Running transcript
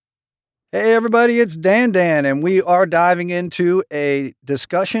Hey, everybody, it's Dan, and we are diving into a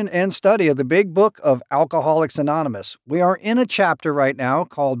discussion and study of the big book of Alcoholics Anonymous. We are in a chapter right now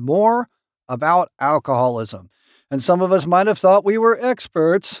called More About Alcoholism. And some of us might have thought we were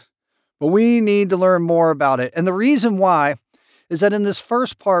experts, but we need to learn more about it. And the reason why is that in this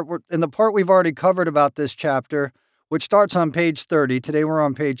first part, in the part we've already covered about this chapter, which starts on page 30, today we're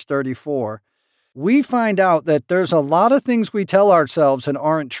on page 34. We find out that there's a lot of things we tell ourselves and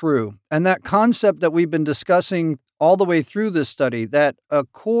aren't true. And that concept that we've been discussing all the way through this study, that a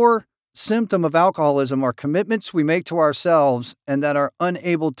core symptom of alcoholism are commitments we make to ourselves and that are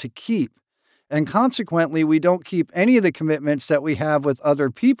unable to keep. And consequently, we don't keep any of the commitments that we have with other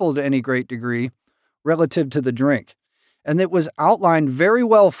people to any great degree relative to the drink. And it was outlined very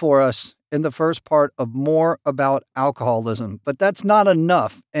well for us in the first part of More About Alcoholism. But that's not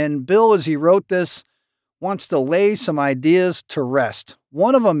enough. And Bill, as he wrote this, wants to lay some ideas to rest.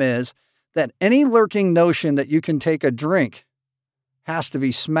 One of them is that any lurking notion that you can take a drink has to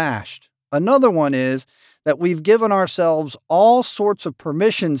be smashed. Another one is that we've given ourselves all sorts of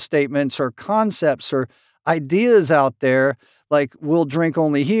permission statements or concepts or ideas out there, like we'll drink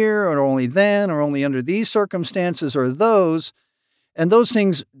only here or only then or only under these circumstances or those, and those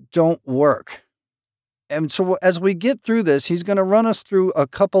things don't work. And so as we get through this, he's going to run us through a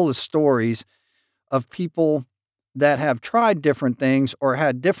couple of stories of people that have tried different things or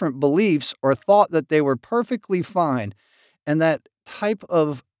had different beliefs or thought that they were perfectly fine. And that type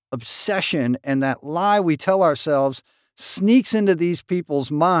of obsession and that lie we tell ourselves sneaks into these people's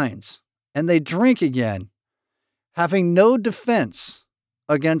minds, and they drink again, having no defense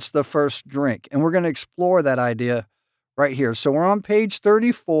against the first drink. And we're going to explore that idea right here. So we're on page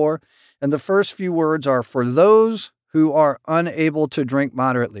 34, and the first few words are for those who are unable to drink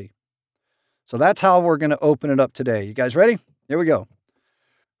moderately. So that's how we're going to open it up today. You guys ready? Here we go.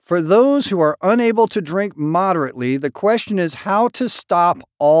 For those who are unable to drink moderately, the question is how to stop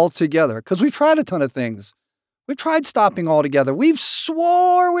altogether. Because we've tried a ton of things. We've tried stopping altogether. We've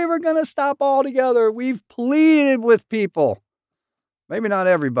swore we were going to stop altogether. We've pleaded with people. Maybe not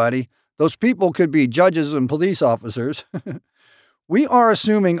everybody. Those people could be judges and police officers. We are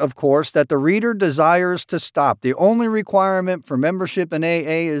assuming, of course, that the reader desires to stop. The only requirement for membership in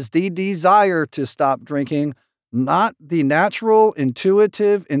AA is the desire to stop drinking, not the natural,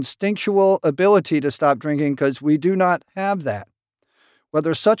 intuitive, instinctual ability to stop drinking, because we do not have that.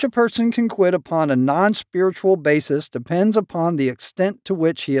 Whether such a person can quit upon a non-spiritual basis depends upon the extent to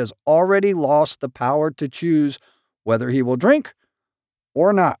which he has already lost the power to choose whether he will drink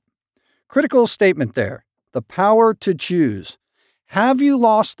or not. Critical statement there. The power to choose. Have you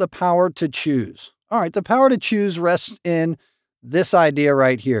lost the power to choose? All right, the power to choose rests in this idea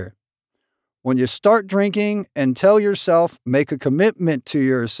right here. When you start drinking and tell yourself, make a commitment to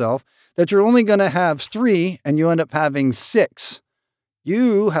yourself that you're only going to have 3 and you end up having 6,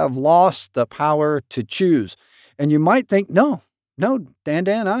 you have lost the power to choose. And you might think, no,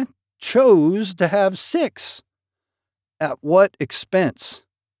 Dan, I chose to have 6. At what expense?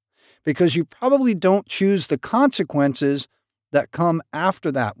 Because you probably don't choose the consequences that come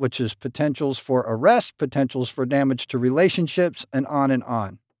after that, which is potentials for arrest, potentials for damage to relationships, and on and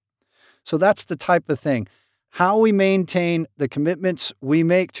on. So that's the type of thing. How we maintain the commitments we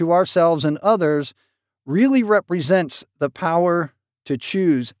make to ourselves and others really represents the power to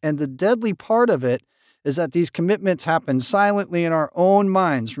choose. And the deadly part of it is that these commitments happen silently in our own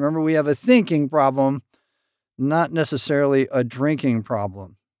minds. Remember, we have a thinking problem, not necessarily a drinking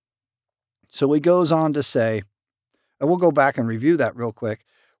problem. So he goes on to say, and we'll go back and review that real quick.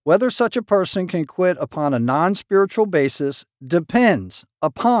 Whether such a person can quit upon a non-spiritual basis depends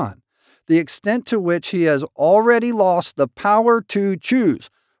upon the extent to which he has already lost the power to choose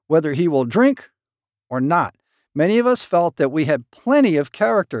whether he will drink or not. Many of us felt that we had plenty of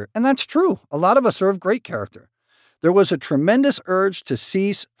character, and that's true. A lot of us are of great character. There was a tremendous urge to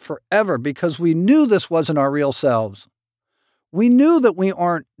cease forever because we knew this wasn't our real selves. We knew that we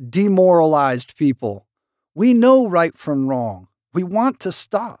aren't demoralized people. We know right from wrong. We want to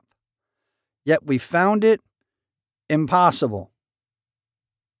stop. Yet we found it impossible.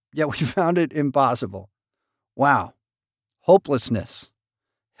 Wow. Hopelessness,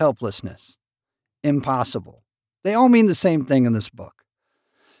 helplessness, impossible. They all mean the same thing in this book.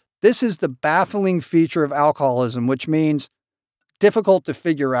 This is the baffling feature of alcoholism, which means difficult to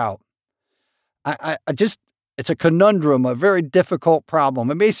figure out. It's a conundrum, a very difficult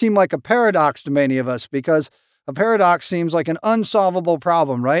problem. It may seem like a paradox to many of us because a paradox seems like an unsolvable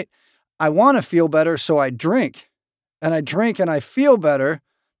problem, right? I want to feel better, so I drink. And I drink and I feel better,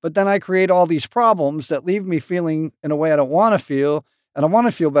 but then I create all these problems that leave me feeling in a way I don't want to feel, and I want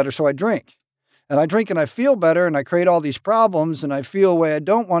to feel better, so I drink. And I drink and I feel better, and I create all these problems, and I feel a way I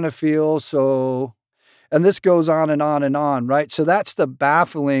don't want to feel, so... And this goes on and on and on, right? So that's the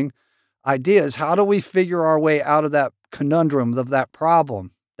baffling idea, is how do we figure our way out of that conundrum, of that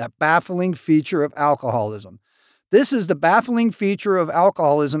problem, that baffling feature of alcoholism? This is the baffling feature of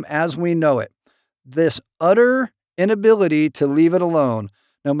alcoholism as we know it. This utter inability to leave it alone,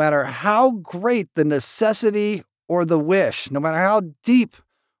 no matter how great the necessity or the wish, no matter how deep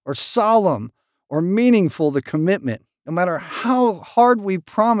or solemn or meaningful the commitment, no matter how hard we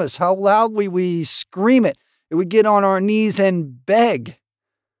promise, how loudly we scream it, and we get on our knees and beg,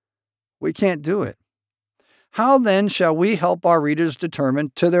 we can't do it. How then shall we help our readers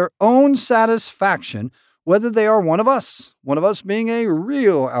determine to their own satisfaction whether they are one of us being a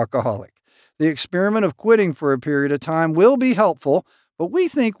real alcoholic? The experiment of quitting for a period of time will be helpful, but we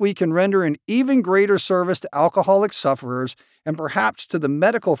think we can render an even greater service to alcoholic sufferers and perhaps to the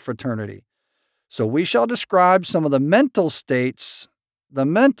medical fraternity. So we shall describe some of the mental states that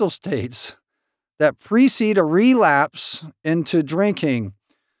precede a relapse into drinking.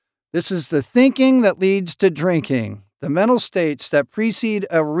 This is the thinking that leads to drinking, the mental states that precede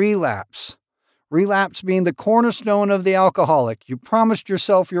a relapse. Relapse being the cornerstone of the alcoholic. You promised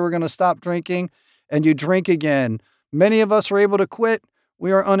yourself you were going to stop drinking, and you drink again. Many of us are able to quit.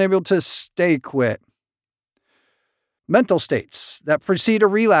 We are unable to stay quit. Mental states that precede a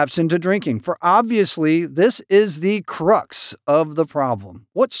relapse into drinking. For obviously, this is the crux of the problem.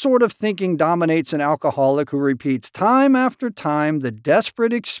 What sort of thinking dominates an alcoholic who repeats time after time the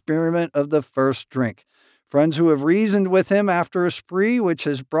desperate experiment of the first drink? Friends who have reasoned with him after a spree which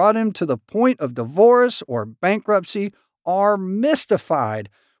has brought him to the point of divorce or bankruptcy are mystified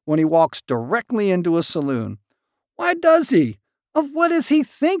when he walks directly into a saloon. Why does he? Of what is he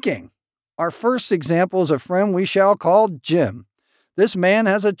thinking? Our first example is a friend we shall call Jim. This man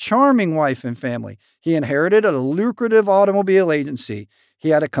has a charming wife and family. He inherited a lucrative automobile agency. He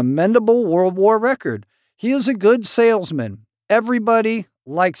had a commendable World War record. He is a good salesman. Everybody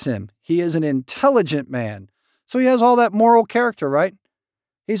likes him. He is an intelligent man. So he has all that moral character, right?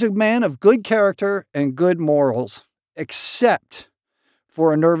 He's a man of good character and good morals, except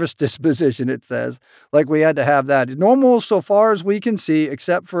for a nervous disposition, it says. Like we had to have that. Normal so far as we can see,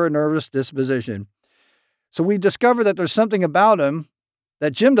 except for a nervous disposition. So we discover that there's something about him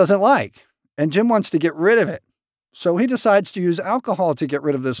that Jim doesn't like, and Jim wants to get rid of it. So he decides to use alcohol to get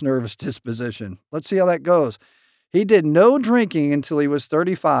rid of this nervous disposition. Let's see how that goes. He did no drinking until he was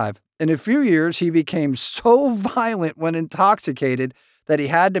 35. In a few years, he became so violent when intoxicated that he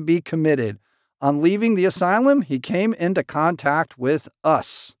had to be committed. On leaving the asylum, he came into contact with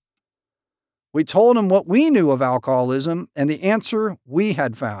us. We told him what we knew of alcoholism and the answer we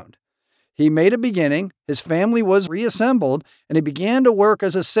had found. He made a beginning, his family was reassembled, and he began to work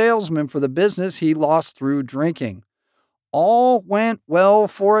as a salesman for the business he lost through drinking. All went well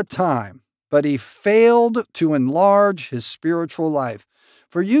for a time, but he failed to enlarge his spiritual life.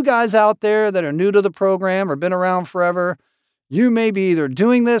 For you guys out there that are new to the program or been around forever, you may be either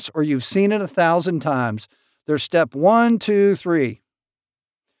doing this or you've seen it 1,000 times. There's step 1, 2, 3.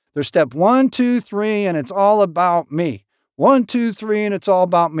 There's step 1, 2, 3, and it's all about me. 1, 2, 3, and it's all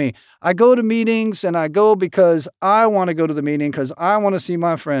about me. I go to meetings and I go because I want to go to the meeting because I want to see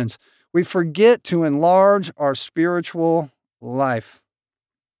my friends. We forget to enlarge our spiritual life.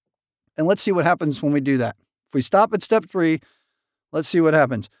 And let's see what happens when we do that. If we stop at step 3, let's see what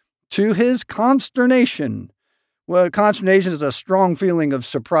happens. To his consternation. Well, consternation is a strong feeling of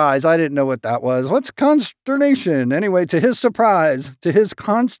surprise. I didn't know what that was. What's consternation? Anyway, to his surprise, to his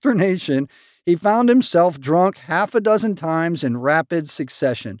consternation, he found himself drunk 6 times in rapid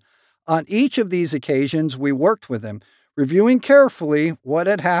succession. On each of these occasions, we worked with him, reviewing carefully what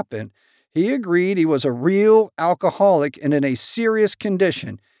had happened. He agreed he was a real alcoholic and in a serious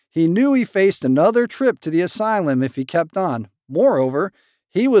condition. He knew he faced another trip to the asylum if he kept on. Moreover,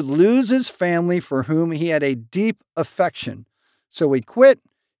 he would lose his family for whom he had a deep affection. So he quit.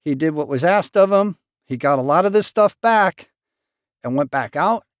 He did what was asked of him. He got a lot of this stuff back and went back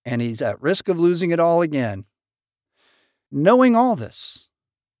out, and he's at risk of losing it all again. Knowing all this,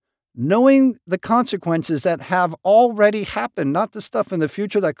 knowing the consequences that have already happened, not the stuff in the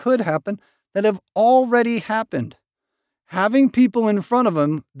future that could happen, that have already happened. Having people in front of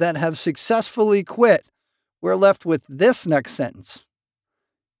him that have successfully quit, we're left with this next sentence.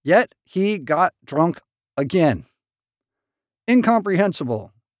 Yet he got drunk again.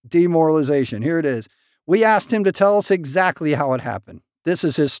 Incomprehensible. Demoralization. Here it is. We asked him to tell us exactly how it happened. This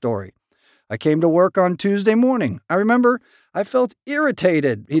is his story. I came to work on Tuesday morning. I remember I felt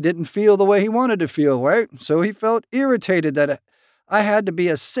irritated. He didn't feel the way he wanted to feel, right? So he felt irritated that I had to be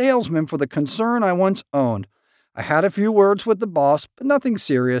a salesman for the concern I once owned. I had a few words with the boss, but nothing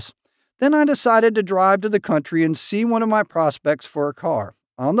serious. Then I decided to drive to the country and see one of my prospects for a car.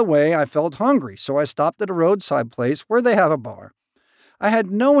 On the way, I felt hungry, so I stopped at a roadside place where they have a bar. I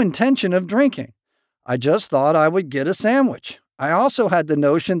had no intention of drinking. I just thought I would get a sandwich. I also had the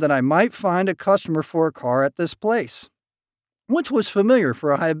notion that I might find a customer for a car at this place, which was familiar,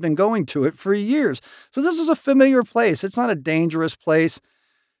 for I had been going to it for years. So this is a familiar place. It's not a dangerous place.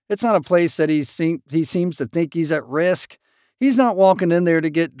 It's not a place that he seems to think he's at risk. He's not walking in there to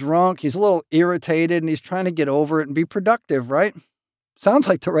get drunk. He's a little irritated and he's trying to get over it and be productive, right? Sounds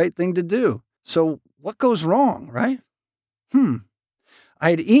like the right thing to do. So what goes wrong, right? I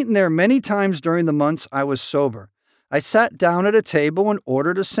had eaten there many times during the months I was sober. I sat down at a table and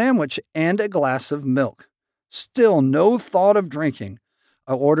ordered a sandwich and a glass of milk. Still no thought of drinking.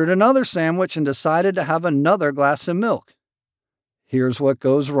 I ordered another sandwich and decided to have another glass of milk. Here's what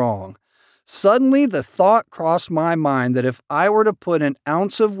goes wrong. Suddenly, the thought crossed my mind that if I were to put an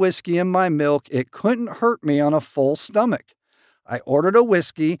ounce of whiskey in my milk, it couldn't hurt me on a full stomach. I ordered a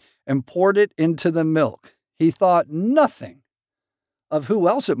whiskey and poured it into the milk. He thought nothing of who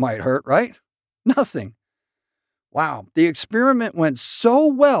else it might hurt, right? Nothing. Wow, the experiment went so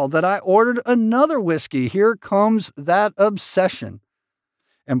well that I ordered another whiskey. Here comes that obsession.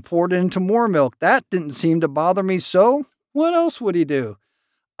 And poured it into more milk. That didn't seem to bother me, so what else would he do?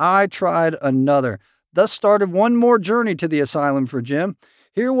 I tried another. Thus started one more journey to the asylum for Jim.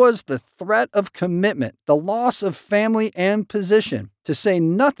 Here was the threat of commitment, the loss of family and position, to say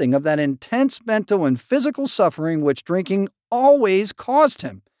nothing of that intense mental and physical suffering which drinking always caused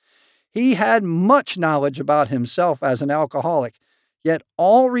him. He had much knowledge about himself as an alcoholic, yet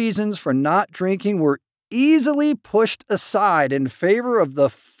all reasons for not drinking were easily pushed aside in favor of the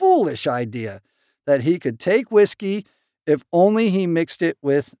foolish idea that he could take whiskey if only he mixed it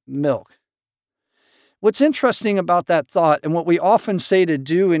with milk. What's interesting about that thought and what we often say to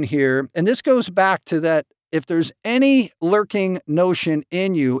do in here, and this goes back to that if there's any lurking notion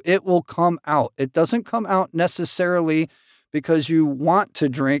in you, it will come out. It doesn't come out necessarily because you want to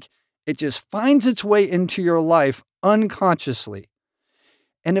drink. It just finds its way into your life unconsciously.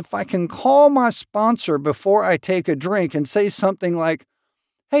 And if I can call my sponsor before I take a drink and say something like,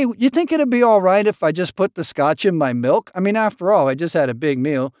 hey, you think it'd be all right if I just put the scotch in my milk? I mean, after all, I just had a big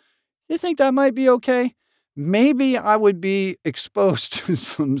meal. You think that might be okay? Maybe I would be exposed to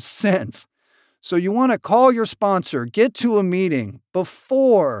some sense. So you want to call your sponsor, get to a meeting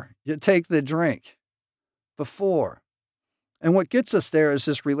before you take the drink. Before. And what gets us there is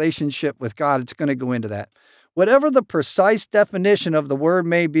this relationship with God. It's going to go into that. Whatever the precise definition of the word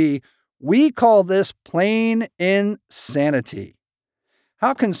may be, we call this plain insanity.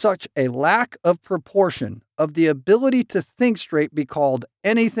 How can such a lack of proportion of the ability to think straight be called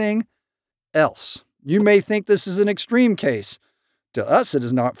anything else? You may think this is an extreme case. To us, it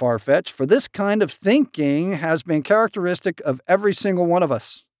is not far-fetched, for this kind of thinking has been characteristic of every single one of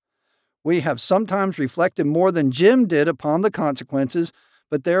us. We have sometimes reflected more than Jim did upon the consequences,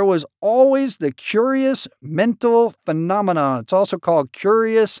 but there was always the curious mental phenomenon. It's also called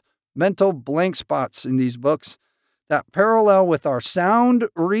curious mental blank spots in these books that parallel with our sound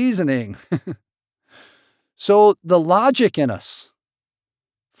reasoning. So the logic in us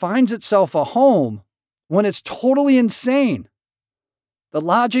finds itself a home when it's totally insane. The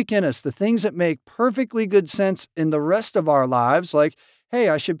logic in us, the things that make perfectly good sense in the rest of our lives, like, hey,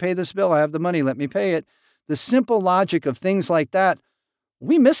 I should pay this bill, I have the money, let me pay it. The simple logic of things like that,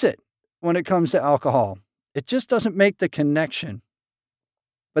 we miss it when it comes to alcohol. It just doesn't make the connection.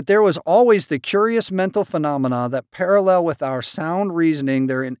 But there was always the curious mental phenomena that parallel with our sound reasoning.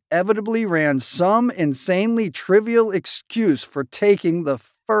 There inevitably ran some insanely trivial excuse for taking the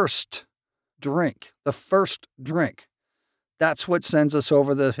first drink. The first drink. That's what sends us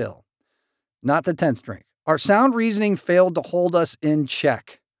over the hill, not the 10th drink. Our sound reasoning failed to hold us in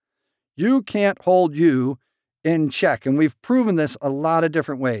check. You can't hold you in check, and we've proven this a lot of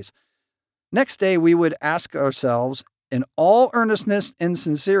different ways. Next day, we would ask ourselves, in all earnestness and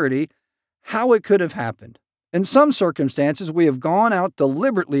sincerity, how it could have happened. In some circumstances, we have gone out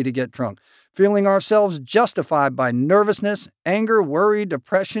deliberately to get drunk, feeling ourselves justified by nervousness, anger, worry,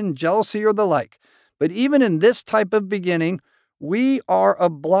 depression, jealousy, or the like. But even in this type of beginning, we are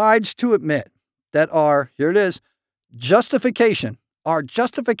obliged to admit that here it is, our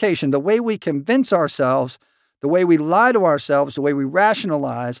justification, the way we convince ourselves, the way we lie to ourselves, the way we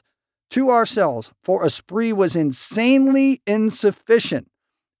rationalize to ourselves for a spree was insanely insufficient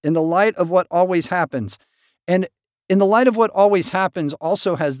in the light of what always happens. And in the light of what always happens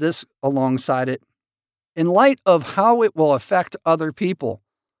also has this alongside it. in light of how it will affect other people.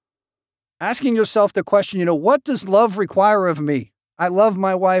 Asking yourself the question, what does love require of me? I love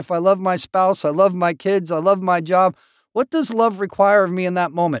my wife. I love my spouse. I love my kids. I love my job. What does love require of me in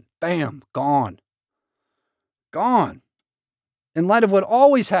that moment? Bam, gone. Gone. In light of what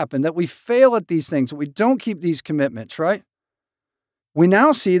always happened, that we fail at these things, that we don't keep these commitments, right? We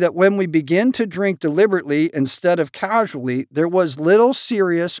now see that when we begin to drink deliberately instead of casually, there was little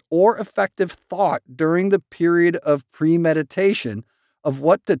serious or effective thought during the period of premeditation of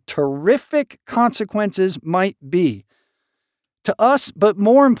what the terrific consequences might be to us, but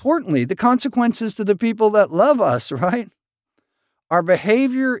more importantly, the consequences to the people that love us, right? Our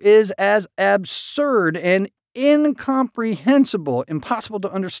behavior is as absurd and incomprehensible, impossible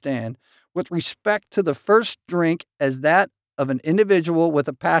to understand, with respect to the first drink as that of an individual with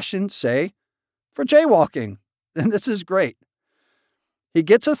a passion, say, for jaywalking. And this is great. He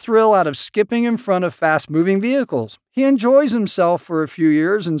gets a thrill out of skipping in front of fast-moving vehicles. He enjoys himself for a few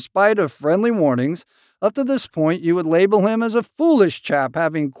years in spite of friendly warnings. Up to this point, you would label him as a foolish chap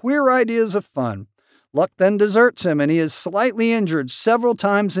having queer ideas of fun. Luck then deserts him, and he is slightly injured several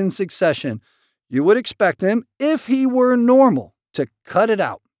times in succession. You would expect him, if he were normal, to cut it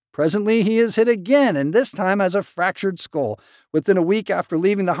out. Presently, he is hit again, and this time has a fractured skull. Within a week after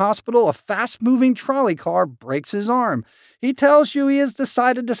leaving the hospital, a fast-moving trolley car breaks his arm. He tells you he has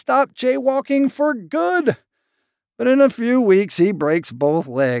decided to stop jaywalking for good. But in a few weeks, he breaks both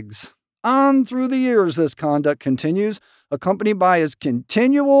legs. On through the years, this conduct continues, accompanied by his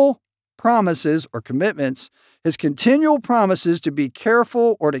continual promises or commitments, his continual promises to be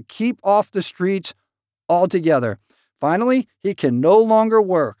careful or to keep off the streets altogether. Finally, he can no longer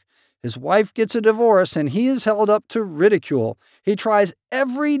work. His wife gets a divorce and he is held up to ridicule. He tries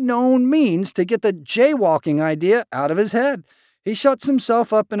every known means to get the jaywalking idea out of his head. He shuts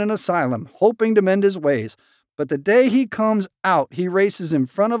himself up in an asylum, hoping to mend his ways. But the day he comes out, he races in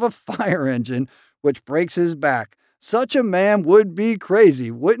front of a fire engine, which breaks his back. Such a man would be crazy,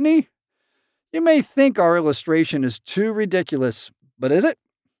 wouldn't he? You may think our illustration is too ridiculous, but is it?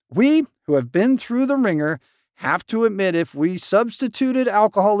 We, who have been through the ringer, have to admit if we substituted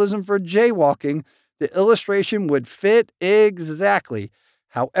alcoholism for jaywalking, the illustration would fit exactly.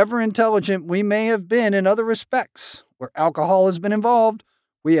 However intelligent we may have been in other respects, where alcohol has been involved,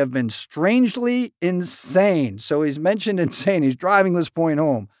 we have been strangely insane. So he's mentioned insane. He's driving this point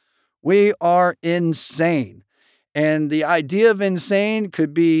home. We are insane. And the idea of insane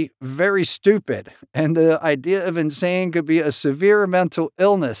could be very stupid. And the idea of insane could be a severe mental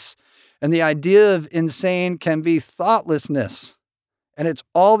illness. And the idea of insane can be thoughtlessness. And it's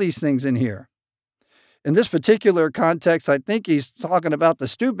all these things in here. In this particular context, I think he's talking about the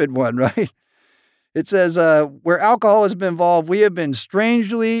stupid one, right? It says, where alcohol has been involved, we have been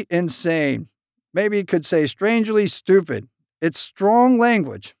strangely insane. Maybe you could say strangely stupid. It's strong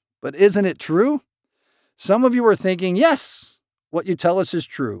language, but isn't it true? Some of you are thinking, yes, what you tell us is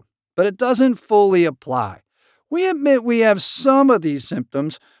true, but it doesn't fully apply. We admit we have some of these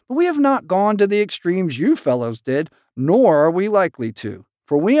symptoms, but we have not gone to the extremes you fellows did, nor are we likely to.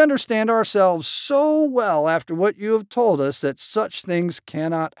 For we understand ourselves so well after what you have told us that such things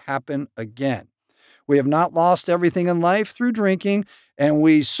cannot happen again. We have not lost everything in life through drinking, and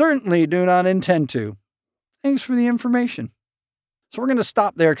we certainly do not intend to. Thanks for the information. So we're going to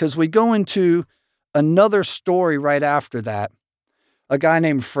stop there because we go into another story right after that, a guy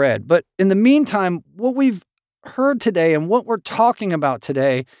named Fred. But in the meantime, what we've heard today and what we're talking about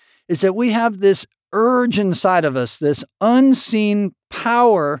today is that we have this urge inside of us, this unseen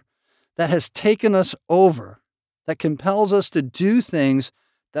power that has taken us over, that compels us to do things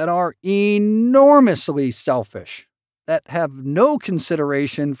that are enormously selfish, that have no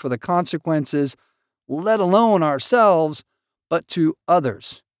consideration for the consequences, let alone ourselves, but to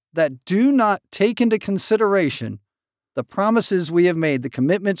others, that do not take into consideration the promises we have made, the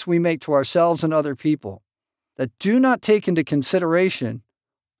commitments we make to ourselves and other people, that do not take into consideration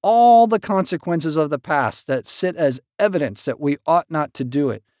all the consequences of the past that sit as evidence that we ought not to do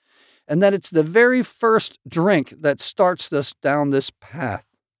it, and that it's the very first drink that starts us down this path.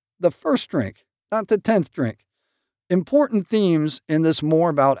 The first drink, not the 10th drink. Important themes in this more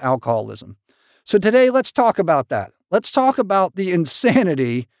about alcoholism. So today, let's talk about that. Let's talk about the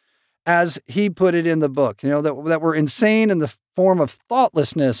insanity as he put it in the book, that we're insane in the form of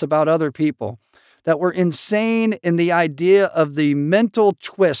thoughtlessness about other people, that we're insane in the idea of the mental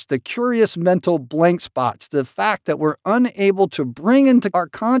twist, the curious mental blank spots, the fact that we're unable to bring into our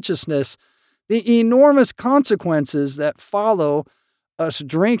consciousness the enormous consequences that follow us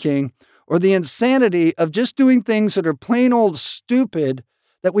drinking, or the insanity of just doing things that are plain old stupid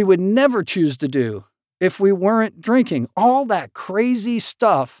that we would never choose to do if we weren't drinking. All that crazy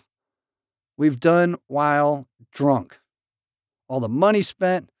stuff we've done while drunk. All the money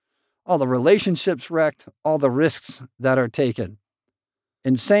spent, all the relationships wrecked, all the risks that are taken.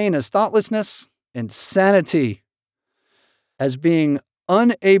 Insane as thoughtlessness, insanity as being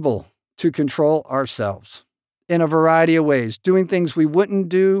unable to control ourselves in a variety of ways, doing things we wouldn't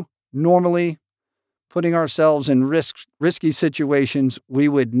do normally, putting ourselves in risky situations we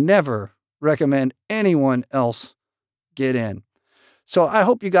would never recommend anyone else get in. So I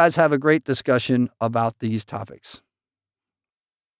hope you guys have a great discussion about these topics.